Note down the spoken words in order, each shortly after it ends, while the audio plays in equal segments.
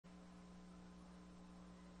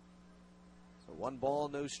1 ball,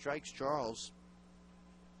 no strikes, Charles.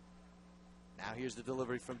 Now here's the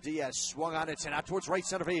delivery from Diaz. Swung on, it's out towards right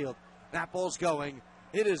center field. That ball's going.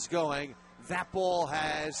 It is going. That ball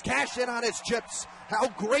has cashed in on its chips. How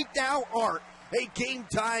great thou art. A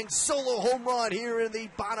game-tying solo home run here in the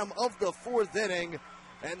bottom of the 4th inning.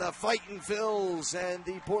 And the Fightin Phils and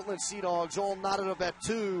the Portland Sea Dogs all knotted up at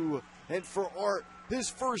 2. And for Art, his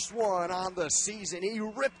first one on the season, he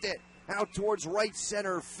ripped it out towards right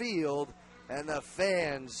center field. And the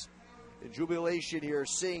fans in jubilation here,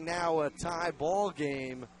 seeing now a tie ball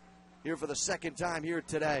game here for the second time here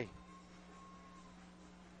today.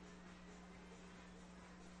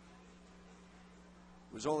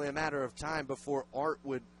 It was only a matter of time before Art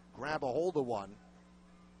would grab a hold of one.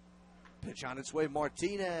 Pitch on its way,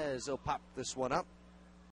 Martinez will pop this one up.